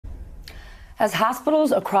As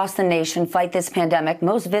hospitals across the nation fight this pandemic,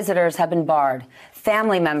 most visitors have been barred.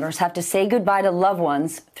 Family members have to say goodbye to loved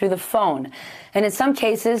ones through the phone. And in some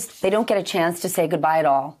cases, they don't get a chance to say goodbye at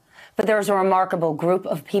all. But there is a remarkable group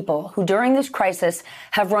of people who during this crisis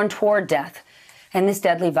have run toward death and this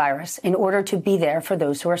deadly virus in order to be there for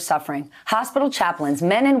those who are suffering. Hospital chaplains,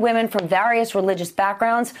 men and women from various religious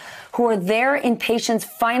backgrounds who are there in patients'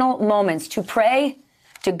 final moments to pray,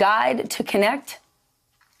 to guide, to connect.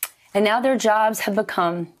 And now their jobs have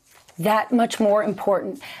become that much more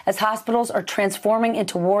important as hospitals are transforming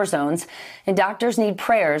into war zones and doctors need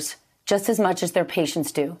prayers just as much as their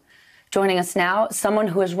patients do. Joining us now, someone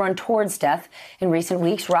who has run towards death in recent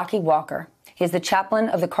weeks, Rocky Walker. He is the chaplain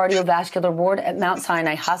of the cardiovascular ward at Mount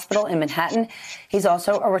Sinai Hospital in Manhattan. He's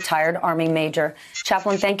also a retired Army major.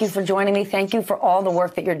 Chaplain, thank you for joining me. Thank you for all the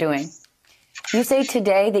work that you're doing. You say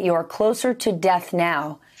today that you are closer to death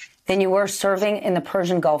now than you were serving in the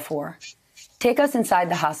Persian Gulf War. Take us inside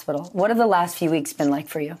the hospital. What have the last few weeks been like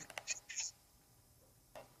for you?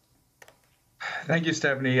 Thank you,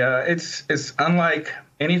 Stephanie. It's unlike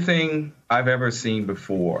anything I've ever seen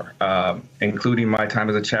before, including my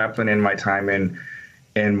time as a chaplain and my time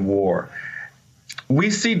in war.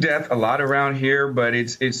 We see death a lot around here, but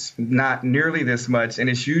it's not nearly this much, and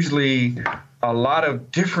it's usually a lot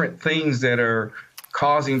of different things that are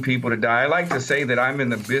causing people to die. I like to say that I'm in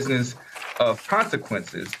the business of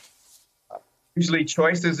consequences. Usually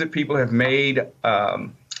choices that people have made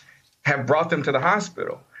have brought them to the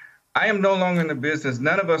hospital. I am no longer in the business.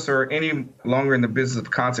 None of us are any longer in the business of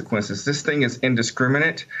consequences. This thing is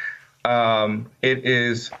indiscriminate. It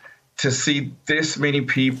is to see this many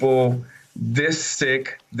people this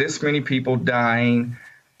sick, this many people dying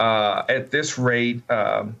at this rate,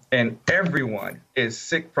 and everyone is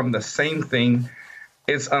sick from the same thing.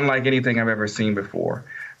 It's unlike anything I've ever seen before.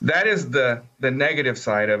 That is the negative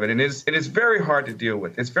side of it, and it's very hard to deal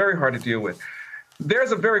with. It's very hard to deal with.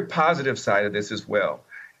 There's a very positive side of this as well.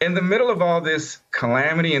 In the middle of all this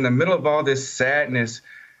calamity, in the middle of all this sadness,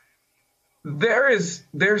 there's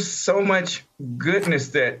so much goodness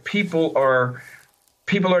that people are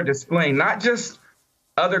displaying. Not just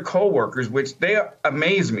other coworkers, which they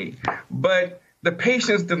amaze me, but the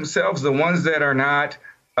patients themselves, the ones that are not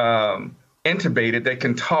intubated, that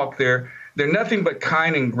can talk, they're nothing but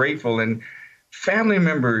kind and grateful. And family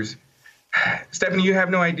members, Stephanie, you have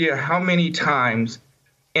no idea how many times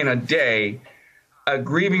in a day a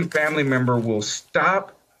grieving family member will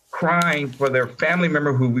stop crying for their family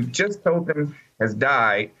member who we've just told them has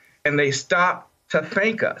died, and they stop to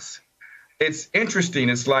thank us. It's interesting.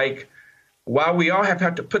 It's like, while we all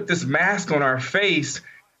have to put this mask on our face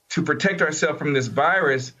to protect ourselves from this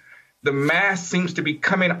virus, the mask seems to be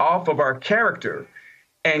coming off of our character.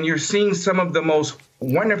 And you're seeing some of the most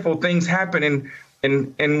wonderful things happen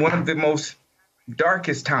in one of the most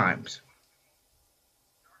darkest times.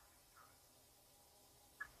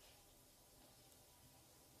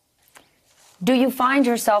 Do you find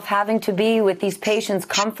yourself having to be with these patients,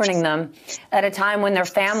 comforting them at a time when their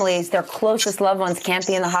families, their closest loved ones, can't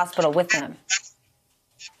be in the hospital with them?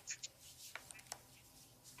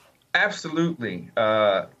 Absolutely.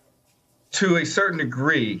 To a certain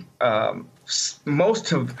degree.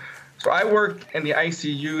 So I work in the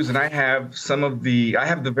ICUs, and I have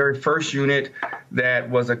the very first unit that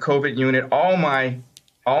was a COVID unit. All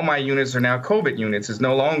my units are now COVID units. It's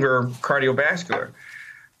no longer cardiovascular.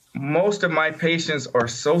 Most of my patients are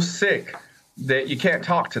so sick that you can't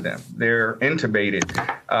talk to them. They're intubated.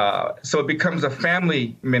 So it becomes a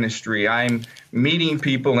family ministry. I'm meeting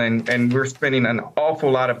people, and we're spending an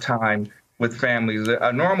awful lot of time with families.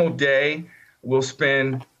 A normal day, we'll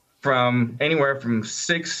spend from anywhere from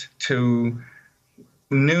 6 to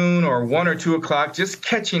noon or 1 or 2 o'clock just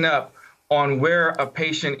catching up on where a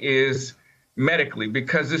patient is medically,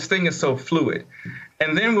 because this thing is so fluid.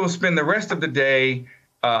 And then we'll spend the rest of the day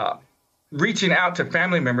reaching out to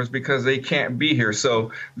family members because they can't be here.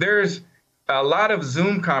 So there's a lot of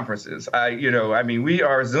Zoom conferences. We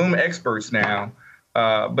are Zoom experts now,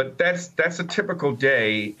 but that's a typical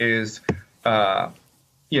day is,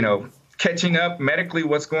 catching up medically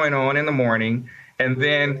what's going on in the morning, and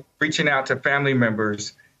then reaching out to family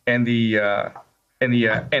members in the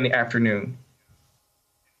afternoon.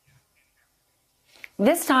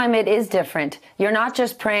 This time it is different. You're not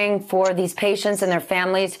just praying for these patients and their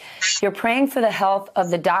families. You're praying for the health of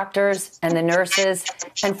the doctors and the nurses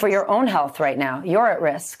and for your own health right now. You're at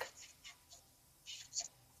risk.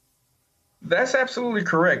 That's absolutely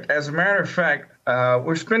correct. As a matter of fact,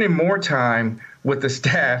 we're spending more time with the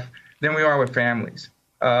staff than we are with families.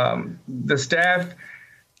 The staff,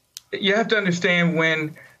 you have to understand,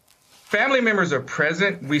 when family members are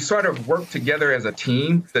present, we sort of work together as a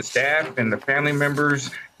team, the staff and the family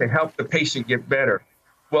members, to help the patient get better.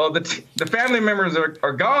 Well, the family members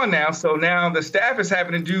are gone now, so now the staff is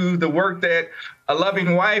having to do the work that a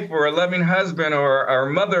loving wife or a loving husband or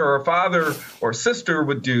mother or father or sister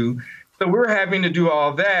would do. So we're having to do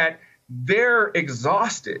all that. They're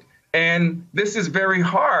exhausted, and this is very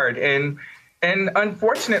hard. And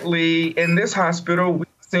unfortunately, in this hospital, we've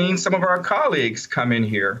seen some of our colleagues come in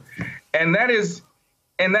here, and that is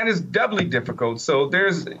doubly difficult. So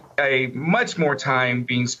there's a much more time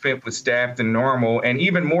being spent with staff than normal, and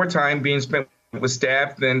even more time being spent with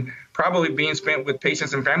staff than probably being spent with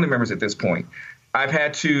patients and family members at this point. I've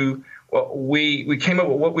had to, we came up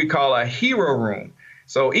with what we call a hero room.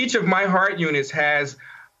 So each of my heart units has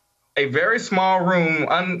a very small room,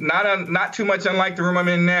 not too much unlike the room I'm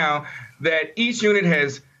in now, that each unit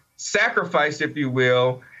has sacrificed, if you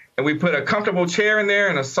will, and we put a comfortable chair in there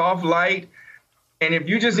and a soft light. And if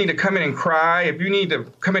you just need to come in and cry, if you need to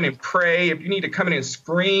come in and pray, if you need to come in and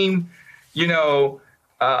scream, you know,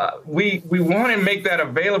 we want to make that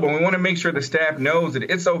available. We want to make sure the staff knows that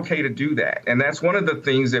it's okay to do that. And that's one of the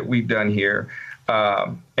things that we've done here,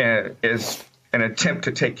 is an attempt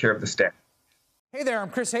to take care of the staff. Hey there, I'm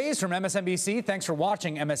Chris Hayes from MSNBC. Thanks for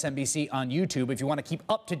watching MSNBC on YouTube. If you want to keep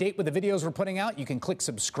up to date with the videos we're putting out, you can click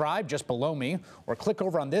subscribe just below me, or click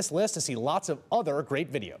over on this list to see lots of other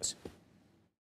great videos.